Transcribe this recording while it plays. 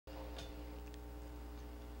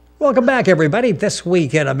Welcome back, everybody. This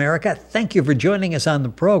Week in America. Thank you for joining us on the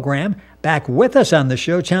program. Back with us on the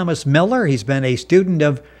show, Thomas Miller. He's been a student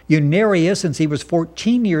of Unarius since he was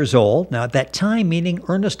 14 years old. Now, at that time, meeting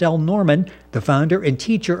Ernest L. Norman, the founder and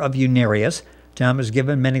teacher of Unarius. Tom has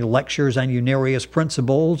given many lectures on Unarius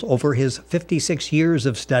principles over his 56 years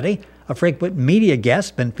of study. A frequent media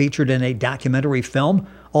guest, been featured in a documentary film,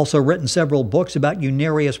 also written several books about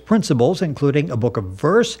Unarius principles, including a book of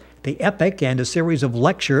verse, the epic, and a series of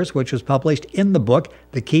lectures, which was published in the book,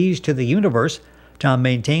 The Keys to the Universe. Tom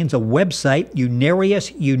maintains a website,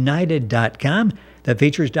 unariusunited.com, that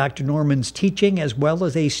features Dr. Norman's teaching as well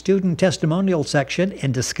as a student testimonial section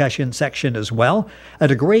and discussion section as well. A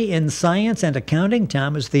degree in science and accounting.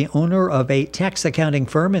 Tom is the owner of a tax accounting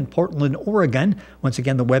firm in Portland, Oregon. Once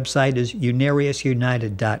again, the website is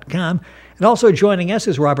unariusunited.com. And also joining us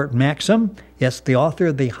is Robert Maxxim. Yes, the author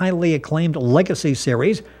of the highly acclaimed Legacy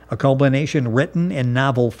series, a culmination written in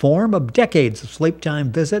novel form of decades of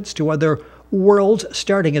sleep-time visits to other worlds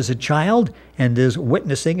starting as a child and his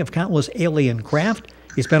witnessing of countless alien craft.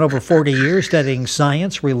 He spent over 40 years studying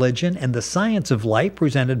science, religion, and the science of life,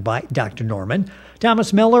 presented by Dr. Norman.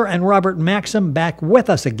 Thomas Miller and Robert Maxxim back with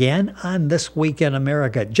us again on This Week in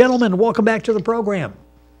America. Gentlemen, welcome back to the program.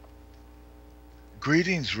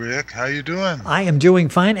 Greetings, Rick. How you doing? I am doing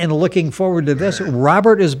fine and looking forward to this.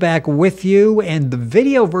 Robert is back with you, and the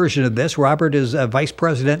video version of this, Robert is a vice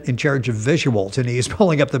president in charge of visuals, and he's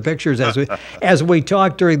pulling up the pictures as we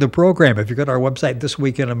talk during the program. If you go to our website,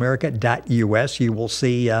 thisweekinamerica.us, you will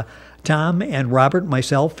see Tom and Robert,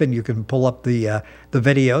 myself, and you can pull up the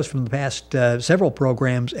videos from the past several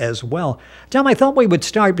programs as well. Tom, I thought we would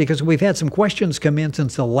start because we've had some questions come in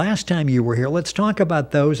since the last time you were here. Let's talk about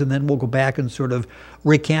those, and then we'll go back and sort of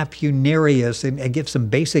recap Unarius and give some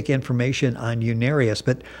basic information on Unarius.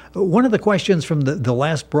 But one of the questions from the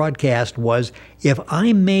last broadcast was, if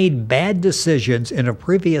I made bad decisions in a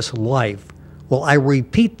previous life, will I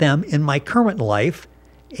repeat them in my current life?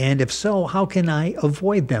 And if so, how can I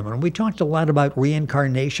avoid them? And we talked a lot about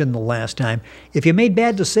reincarnation the last time. If you made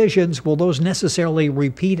bad decisions, will those necessarily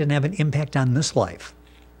repeat and have an impact on this life?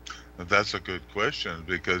 That's a good question,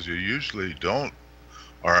 because you usually don't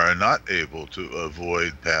or are not able to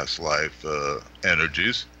avoid past life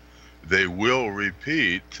energies. They will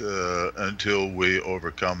repeat until we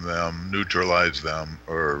overcome them, neutralize them,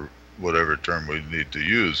 or whatever term we need to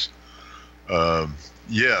use.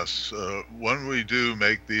 Yes, when we do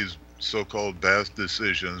make these so-called bad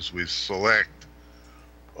decisions, we select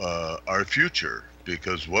our future,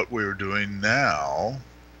 because what we're doing now,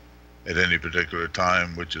 at any particular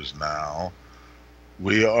time, which is now,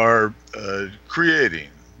 we are creating,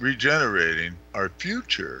 regenerating our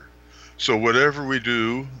future. So whatever we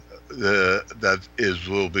do,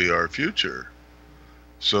 will be our future.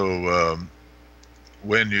 So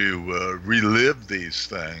when you relive these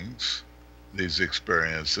things, these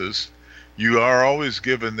experiences, you are always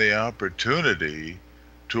given the opportunity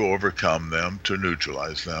to overcome them, to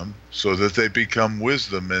neutralize them, so that they become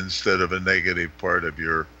wisdom instead of a negative part of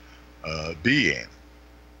your being.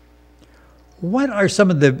 What are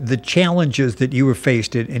some of the challenges that you were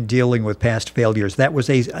faced in dealing with past failures? That was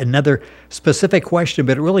another specific question,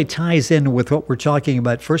 but it really ties in with what we're talking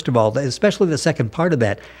about. First of all, especially the second part of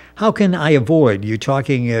that, how can I avoid? You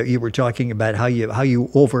were talking about how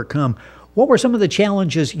you overcome. What were some of the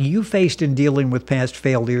challenges you faced in dealing with past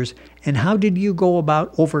failures, and how did you go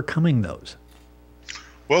about overcoming those?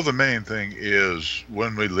 Well, the main thing is,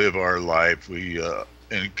 when we live our life, we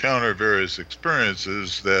encounter various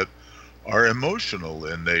experiences that are emotional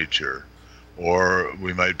in nature, or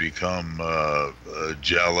we might become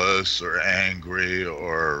jealous or angry,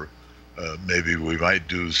 or maybe we might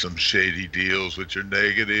do some shady deals which are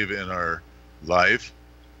negative in our life.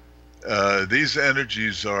 These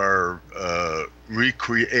energies are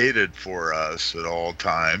recreated for us at all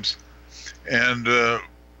times, and the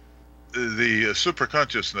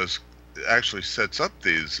superconsciousness actually sets up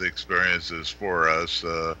these experiences for us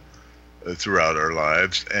throughout our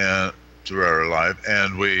lives and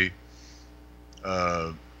we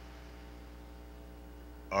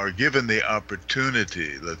are given the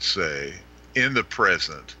opportunity, let's say, in the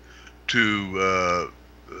present, to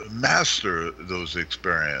master those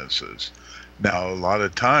experiences. Now, a lot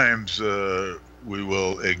of times we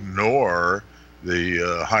will ignore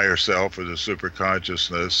the higher self or the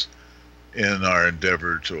superconsciousness in our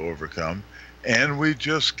endeavor to overcome, and we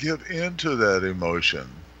just give into that emotion.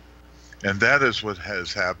 And that is what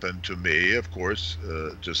has happened to me, of course,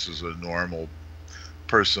 just as a normal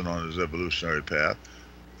person on his evolutionary path.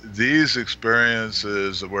 These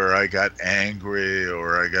experiences where I got angry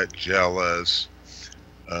or I got jealous,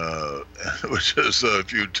 which is a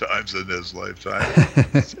few times in his lifetime,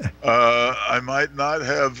 I might not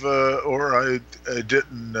have, or I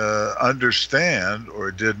didn't understand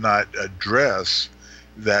or did not address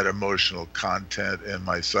that emotional content in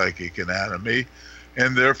my psychic anatomy,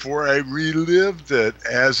 and therefore I relived it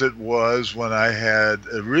as it was when I had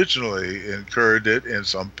originally incurred it in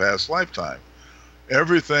some past lifetime.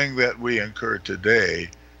 Everything that we incur today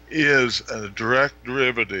is a direct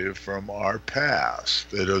derivative from our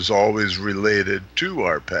past. It is always related to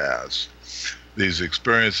our past, these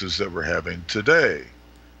experiences that we're having today.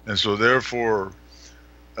 And so therefore,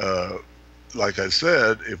 like I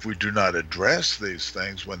said, if we do not address these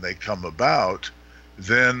things when they come about,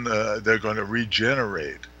 then they're going to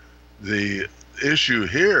regenerate. The issue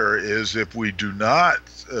here is if we do not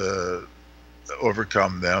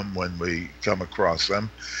overcome them when we come across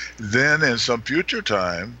them, then in some future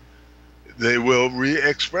time, they will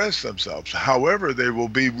re-express themselves. However, they will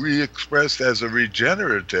be re-expressed as a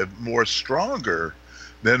regenerative, more stronger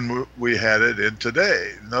than we had it in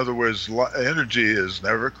today. In other words, energy is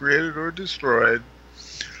never created or destroyed.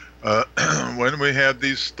 When we have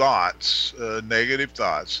these thoughts, negative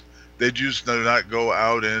thoughts, they just do not go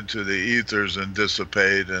out into the ethers and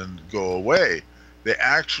dissipate and go away. They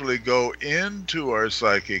actually go into our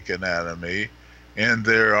psychic anatomy, and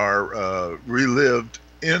they are relived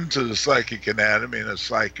into the psychic anatomy in a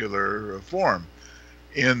cycler form.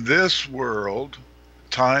 In this world,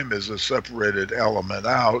 time is a separated element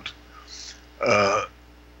out,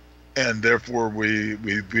 and therefore we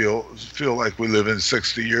feel like we live in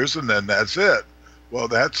 60 years and then that's it. Well,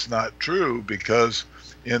 that's not true, because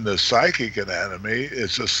in the psychic anatomy,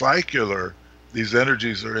 it's a cycler. These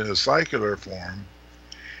energies are in a cycler form,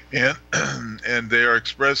 and and they are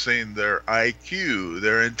expressing their IQ,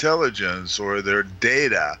 their intelligence, or their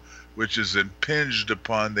data, which is impinged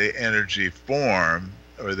upon the energy form,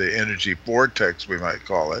 or the energy vortex, we might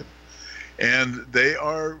call it. And they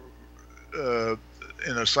are,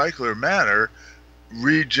 in a cycler manner,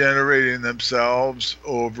 regenerating themselves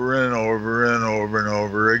over and over and over and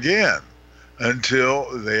over again until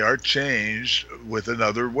they are changed with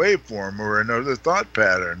another waveform or another thought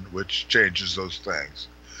pattern, which changes those things.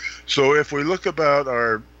 So if we look about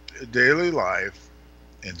our daily life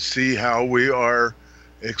and see how we are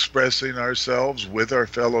expressing ourselves with our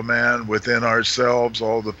fellow man, within ourselves,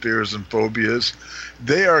 all the fears and phobias,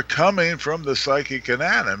 they are coming from the psychic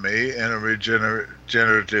anatomy in a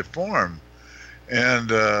regenerative form.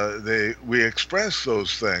 And we express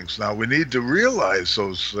those things. Now, we need to realize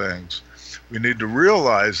those things. We need to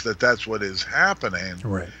realize that that's what is happening.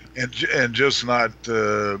 Right. And just not,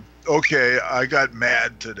 okay, I got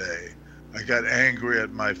mad today. I got angry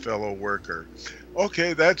at my fellow worker.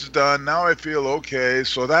 Okay, that's done. Now I feel okay.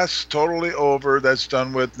 So that's totally over. That's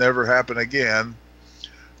done with, never happen again.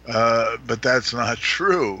 But that's not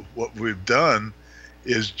true. What we've done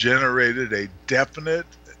is generated a definite,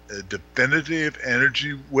 definitive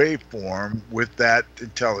energy waveform with that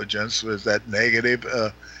intelligence, with that negative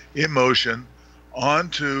emotion,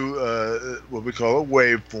 onto what we call a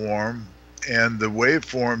waveform. And the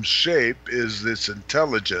waveform's shape is this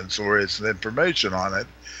intelligence, or it's the information on it.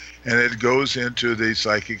 And it goes into the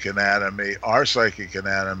psychic anatomy, our psychic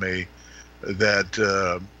anatomy,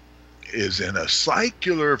 that is in a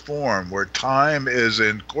cycler form where time is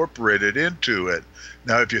incorporated into it.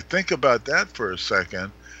 Now, if you think about that for a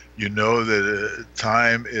second, you know that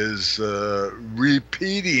time is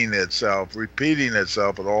repeating itself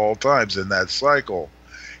at all times in that cycle.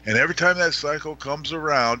 And every time that cycle comes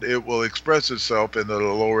around, it will express itself in the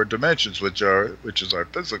lower dimensions, which is our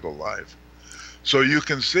physical life. So you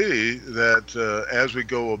can see that as we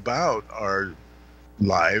go about our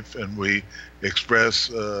life and we express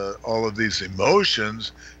all of these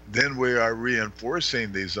emotions, then we are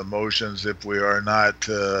reinforcing these emotions if we are not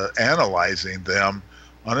analyzing them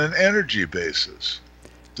on an energy basis.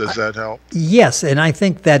 Does that help? Yes, and I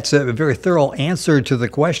think that's a very thorough answer to the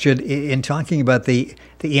question in talking about the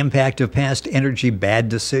impact of past energy, bad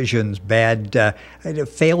decisions, bad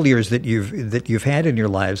failures that you've had in your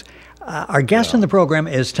lives. Our guest on the program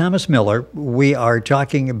is Thomas Miller. We are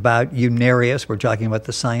talking about Unarius. We're talking about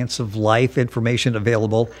the science of life, information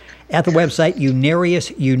available at the website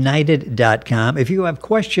unariusunited.com. If you have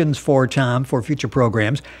questions for Tom for future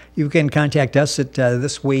programs, you can contact us at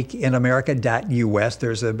thisweekinamerica.us.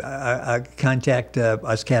 There's a contact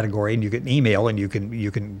us category, and you can email and you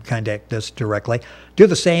can contact us directly. Do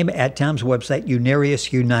the same at Tom's website,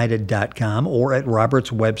 unariusunited.com, or at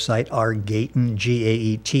Robert's website,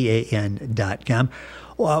 Aug10, GAETAN.com.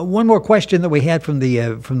 One more question that we had from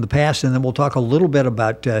the past, and then we'll talk a little bit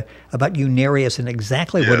about Unarius and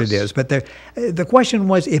exactly what it is. But the question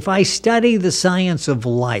was, if I study the science of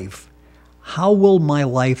life, how will my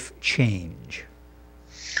life change?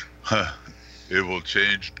 It will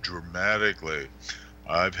change dramatically.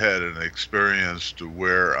 I've had an experience to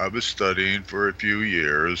where I was studying for a few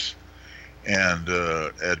years, and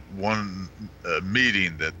at one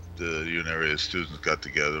meeting that the Unarius students got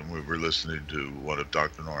together, and we were listening to one of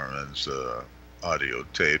Dr. Norman's audio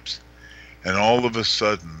tapes, and all of a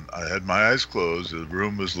sudden I had my eyes closed, the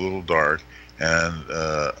room was a little dark, and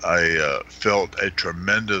I felt a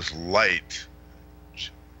tremendous light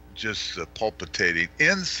just palpitating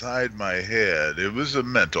inside my head. It was a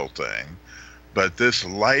mental thing, but this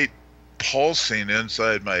light pulsing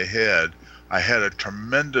inside my head, I had a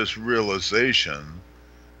tremendous realization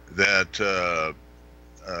that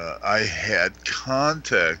I had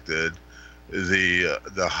contacted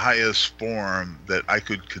the highest form that I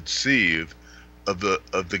could conceive of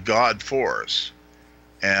the God force,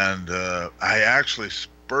 and I actually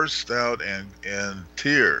burst out in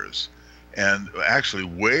tears and actually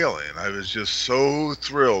wailing. I was just so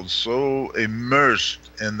thrilled, so immersed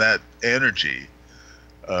in that energy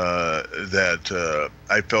that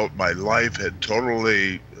I felt my life had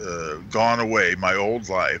totally gone away, my old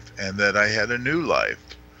life, and that I had a new life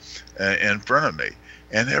in front of me.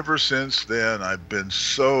 And ever since then, I've been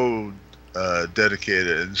so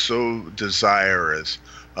dedicated and so desirous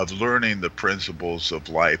of learning the principles of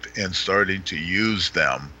life and starting to use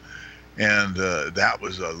them. And that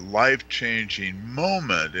was a life-changing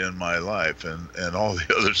moment in my life. And all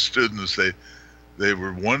the other students, they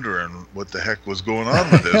were wondering what the heck was going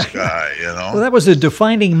on with this guy, you know? Well, that was a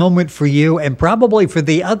defining moment for you, and probably for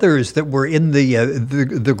the others that were in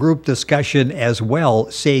the group discussion as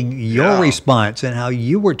well, seeing your response and how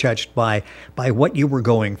you were touched by what you were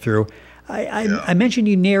going through. I mentioned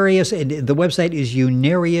Unarius, and the website is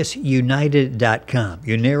unariusunited.com.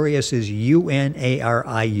 Unarius is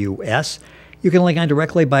UNARIUS. You can link on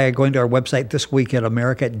directly by going to our website,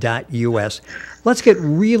 thisweekinamerica.us. Let's get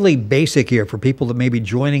really basic here for people that may be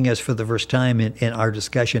joining us for the first time in our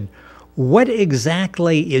discussion. What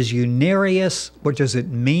exactly is Unarius? What does it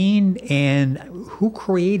mean? And who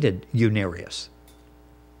created Unarius?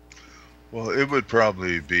 Well, it would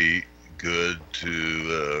probably be good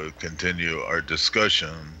to continue our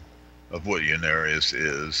discussion of what Unarius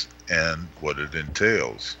is and what it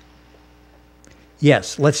entails.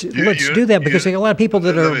 Yes, let's do that, because there are a lot of people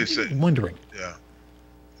that are wondering. Yeah.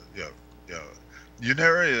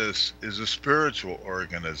 Unarius is a spiritual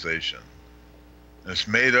organization. It's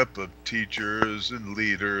made up of teachers and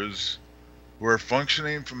leaders who are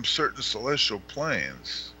functioning from certain celestial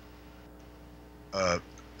planes.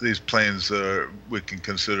 These planes, we can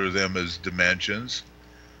consider them as dimensions,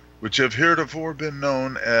 which have heretofore been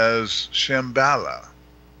known as Shambhala.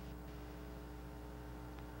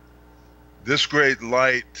 This great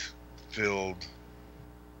light-filled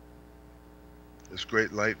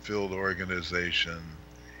organization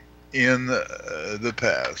in the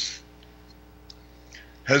past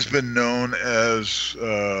has been known as,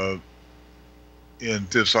 in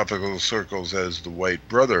Theosophical circles, as the White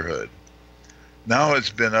Brotherhood. Now it's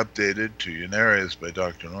been updated to Unarius by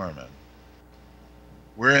Dr. Norman,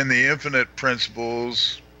 wherein the infinite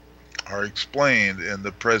principles are explained in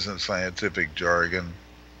the present scientific jargon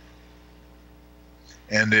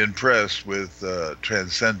and impressed with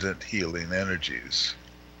transcendent healing energies.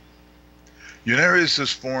 Unarius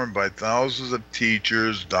is formed by thousands of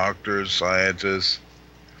teachers, doctors, scientists,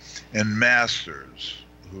 and masters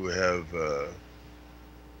who have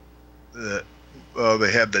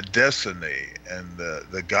they have the destiny and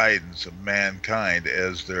the guidance of mankind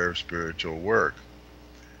as their spiritual work.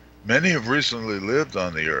 Many have recently lived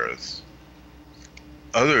on the earth.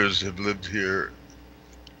 Others have lived here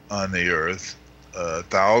on the earth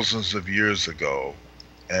thousands of years ago,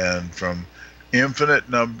 and from infinite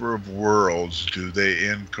number of worlds do they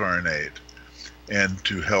incarnate and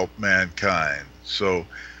to help mankind. So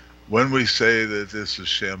when we say that this is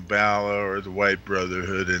Shambhala or the White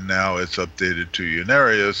Brotherhood, and now it's updated to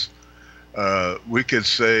Unarius, we could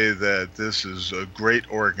say that this is a great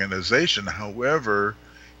organization. However,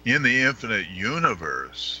 in the infinite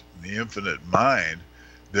universe, in the infinite mind,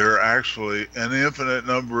 there are actually an infinite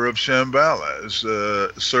number of Shambhalas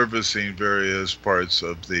servicing various parts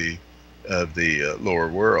of the lower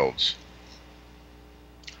worlds.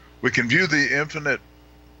 We can view the infinite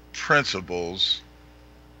principles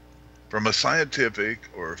from a scientific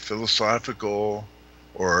or philosophical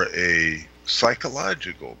or a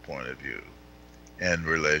psychological point of view and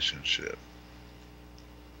relationship.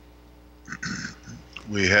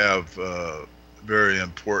 we have a very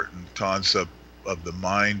important concept of the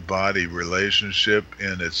mind-body relationship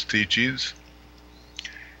in its teachings.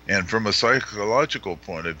 And from a psychological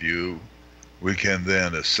point of view, we can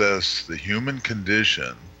then assess the human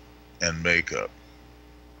condition and makeup,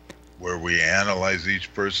 where we analyze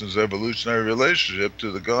each person's evolutionary relationship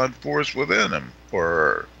to the God force within him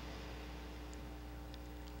or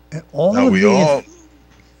her. All Now of we the all,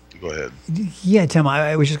 go ahead. Yeah, Tim,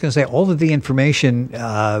 I was just going to say all of the information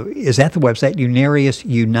is at the website,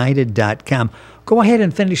 unariusunited.com. Go ahead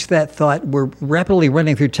and finish that thought. We're rapidly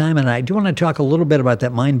running through time, and I do want to talk a little bit about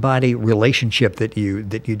that mind-body relationship that you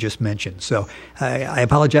just mentioned. So I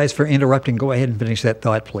apologize for interrupting. Go ahead and finish that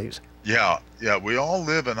thought, please. Yeah, we all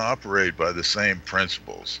live and operate by the same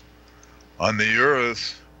principles. On the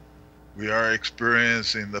earth, we are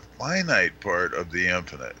experiencing the finite part of the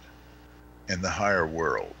infinite in the higher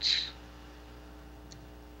worlds.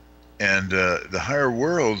 And the higher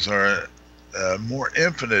worlds are more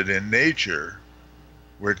infinite in nature,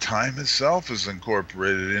 where time itself is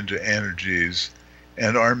incorporated into energies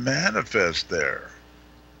and are manifest there.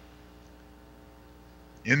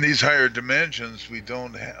 In these higher dimensions, we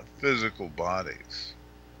don't have physical bodies.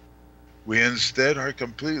 We instead are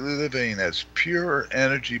completely living as pure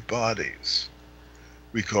energy bodies.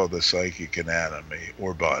 We call the psychic anatomy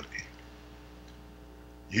or body.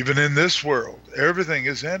 Even in this world, everything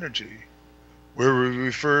is energy, where we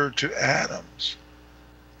refer to atoms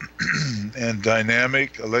and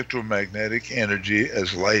dynamic electromagnetic energy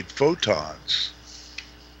as light photons.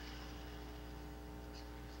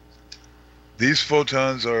 These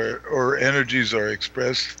photons or energies are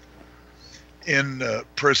expressed in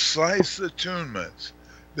precise attunements.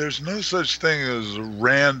 There's no such thing as a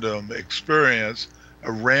random experience,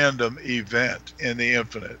 a random event in the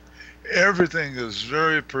infinite. Everything is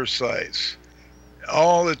very precise.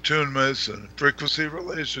 All attunements and frequency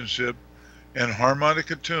relationship and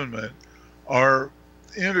harmonic attunement are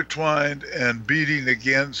intertwined and beating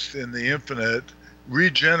against in the infinite,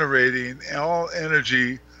 regenerating all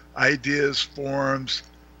energy, ideas, forms,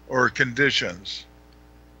 or conditions,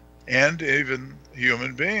 and even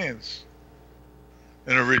human beings,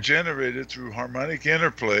 and are regenerated through harmonic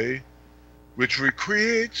interplay, which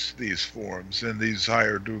recreates these forms in these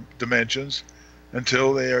higher dimensions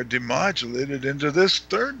until they are demodulated into this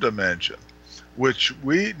third dimension, which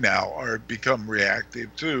we now are become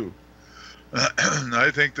reactive to.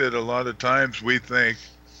 I think that a lot of times we think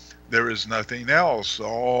there is nothing else.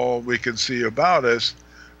 All we can see about us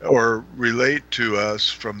or relate to us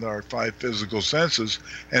from our five physical senses,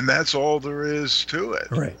 and that's all there is to it.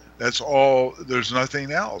 Right. That's all. There's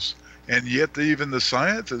nothing else. And yet even the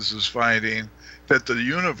scientist is finding that the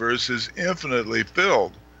universe is infinitely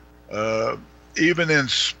filled. Even in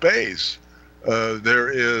space, there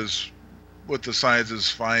is what the science is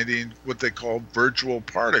finding, what they call virtual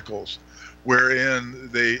particles, wherein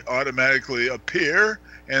they automatically appear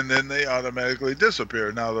and then they automatically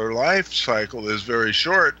disappear. Now, their life cycle is very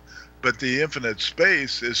short, but the infinite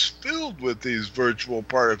space is filled with these virtual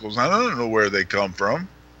particles. I don't know where they come from.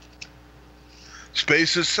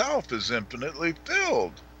 Space itself is infinitely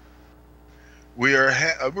filled.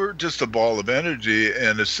 We're just a ball of energy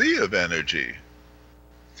and a sea of energy.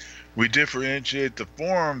 We differentiate the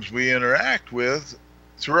forms we interact with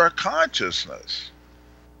through our consciousness.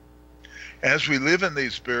 As we live in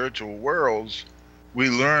these spiritual worlds, we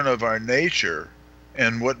learn of our nature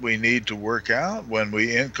and what we need to work out when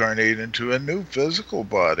we incarnate into a new physical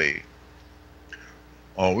body.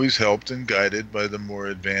 Always helped and guided by the more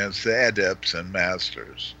advanced adepts and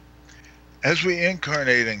masters. As we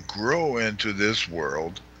incarnate and grow into this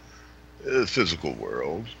world, the physical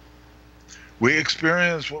world, we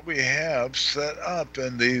experience what we have set up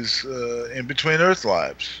in these in-between Earth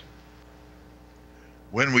lives.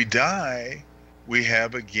 When we die, we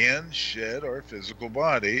have again shed our physical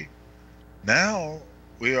body. Now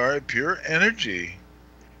we are a pure energy,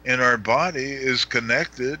 and our body is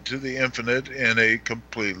connected to the infinite in a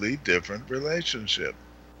completely different relationship.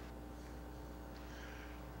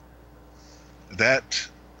 That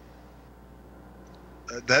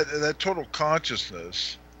total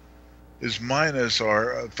consciousness is minus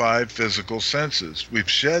our five physical senses. We've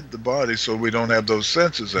shed the body, so we don't have those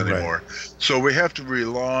senses anymore. Right. So we have to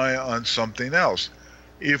rely on something else.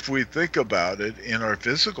 If we think about it, in our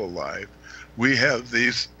physical life, we have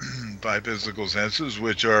these five physical senses,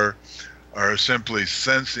 which are simply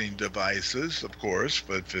sensing devices, of course,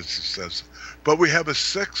 but we have a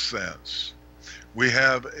sixth sense. We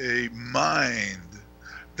have a mind.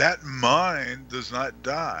 That mind does not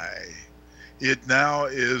die. It now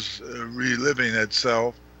is reliving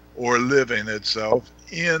itself or living itself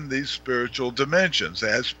in these spiritual dimensions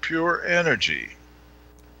as pure energy.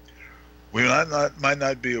 We might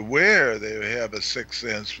not be aware they have a sixth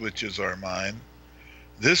sense, which is our mind.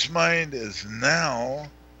 This mind is now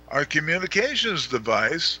our communications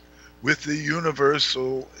device with the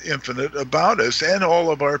universal infinite about us and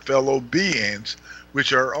all of our fellow beings,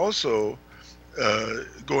 which are also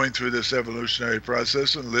going through this evolutionary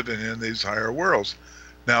process and living in these higher worlds.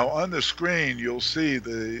 Now on the screen you'll see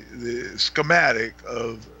the schematic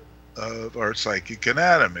of our psychic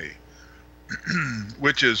anatomy,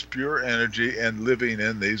 which is pure energy and living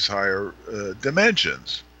in these higher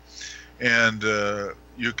dimensions. And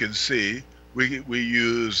you can see we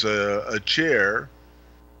use a chair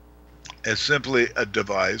as simply a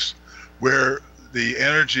device where the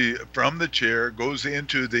energy from the chair goes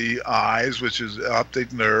into the eyes, which is the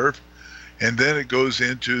optic nerve, and then it goes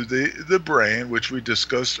into the brain, which we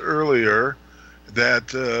discussed earlier, that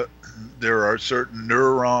there are certain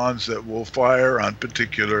neurons that will fire on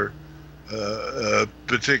particular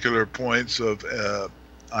points of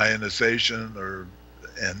ionization,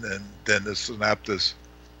 and then the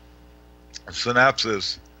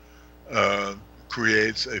synapses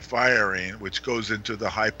creates a firing which goes into the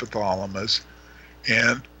hypothalamus,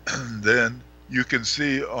 and then you can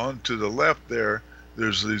see on to the left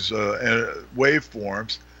there's these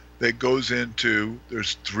waveforms that goes into,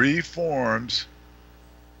 there's three forms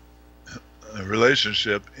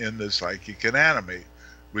relationship in the psychic anatomy,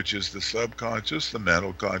 which is the subconscious, the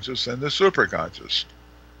mental conscious, and the superconscious.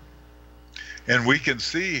 And we can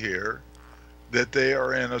see here that they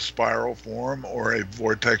are in a spiral form or a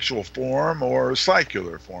vortexual form or a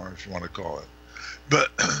circular form, if you want to call it. But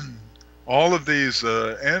all of these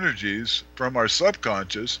energies from our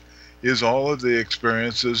subconscious is all of the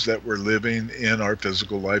experiences that we're living in our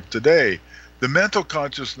physical life today. The mental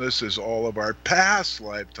consciousness is all of our past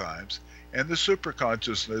lifetimes, and the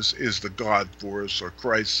superconsciousness is the God force or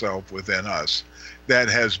Christ self within us that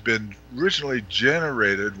has been originally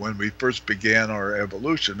generated when we first began our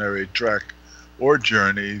evolutionary trek or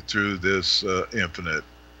journey through this infinite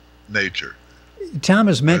nature. Tom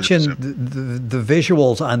has mentioned the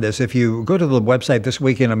visuals on this. If you go to the website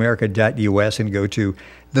thisweekinamerica.us and go to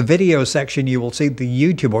the video section, you will see the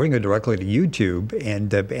YouTube, or you can go directly to YouTube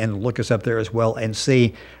and look us up there as well and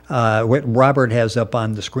see what Robert has up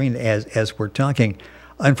on the screen as we're talking.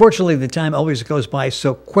 Unfortunately, the time always goes by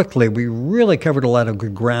so quickly. We really covered a lot of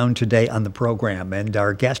good ground today on the program, and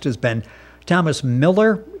our guest has been Thomas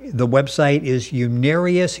Miller. The website is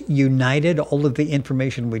Unarius United. All of the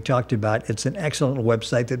information we talked about, it's an excellent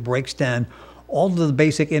website that breaks down all of the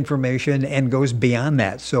basic information and goes beyond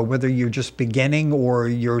that. So whether you're just beginning or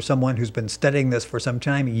you're someone who's been studying this for some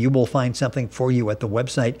time, you will find something for you at the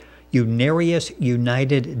website,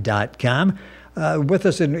 unariusunited.com. With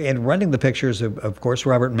us in running the pictures, of course,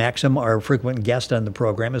 Robert Maxxim, our frequent guest on the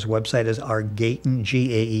program. His website is Aug10,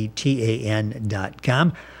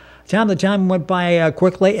 GAETAN.com. Tom, the time went by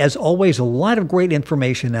quickly. As always, a lot of great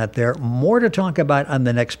information out there. More to talk about on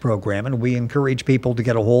the next program, and we encourage people to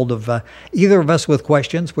get a hold of either of us with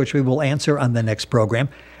questions, which we will answer on the next program.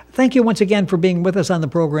 Thank you once again for being with us on the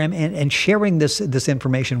program and sharing this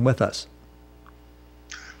information with us.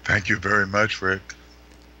 Thank you very much, Rick.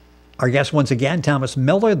 Our guest once again, Thomas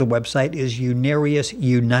Miller. The website is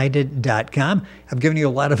unariusunited.com. I've given you a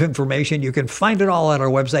lot of information. You can find it all at our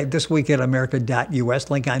website, thisweekinamerica.us.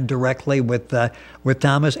 Link on directly with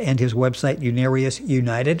Thomas and his website, Unarius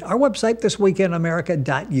United. Our website,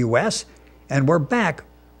 thisweekinamerica.us. And we're back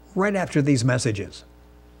right after these messages.